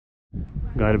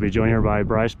Glad to be joined here by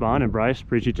Bryce Bond. And Bryce,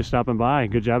 appreciate you stopping by.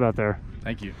 Good job out there.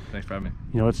 Thank you. Thanks for having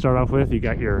me. Let's start off with, you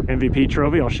got your MVP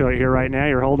trophy. I'll show it here right now.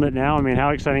 You're holding it now. I mean,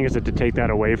 how exciting is it to take that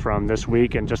away from this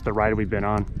week and just the ride we've been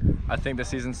on? I think this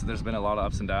season there's been a lot of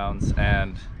ups and downs,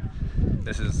 and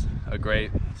this is a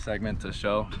great segment to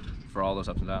show for all those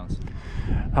ups and downs.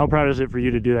 How proud is it for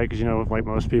you to do that? Because, like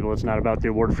most people, it's not about the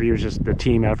award for you, it's just the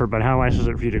team effort. But how nice is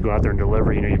it for you to go out there and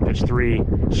deliver? You pitched 3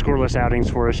 scoreless outings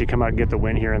for us. You come out and get the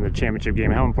win here in the championship game.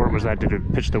 How important was that to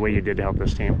pitch the way you did to help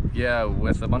this team? Yeah,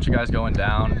 with a bunch of guys going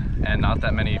down and not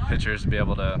that many pitchers to be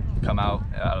able to come out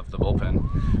of the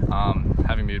bullpen,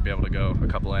 having me to be able to go a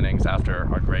couple innings after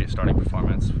our great starting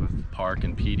performance with Park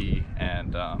and Petey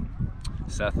and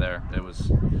Seth there, it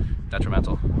was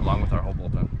detrimental, along with our whole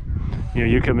bullpen.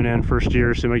 You coming in first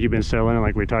year, seemed like you've been settling in,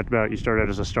 like we talked about. You started out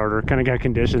as a starter, kind of got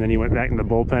conditioned, then you went back in the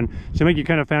bullpen. Seemed like you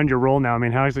kind of found your role now. I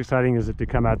mean, how exciting is it to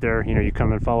come out there? You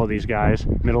come and follow these guys,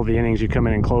 middle of the innings, you come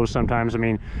in and close sometimes. I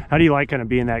mean, how do you like kind of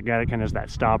being that guy that kind of is that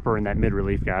stopper and that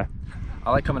mid-relief guy?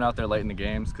 I like coming out there late in the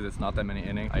games because it's not that many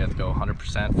innings. I have to go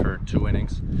 100% for 2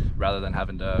 innings rather than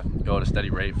having to go at a steady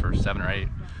rate for 7 or 8.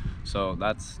 So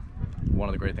that's one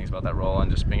of the great things about that role,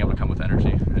 and just being able to come with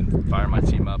energy and fire my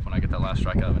team up when I get that last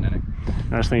strikeout of an inning.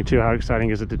 Nice thing too, how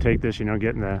exciting is it to take this,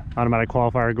 getting the automatic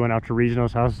qualifier, going out to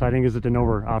regionals? How exciting is it to know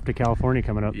we're off to California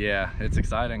coming up? Yeah, it's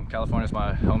exciting. California's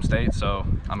my home state, so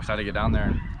I'm excited to get down there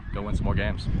and go win some more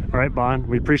games. All right, Bond,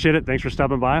 we appreciate it. Thanks for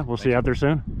stopping by. We'll see you out there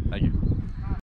soon. Thank you.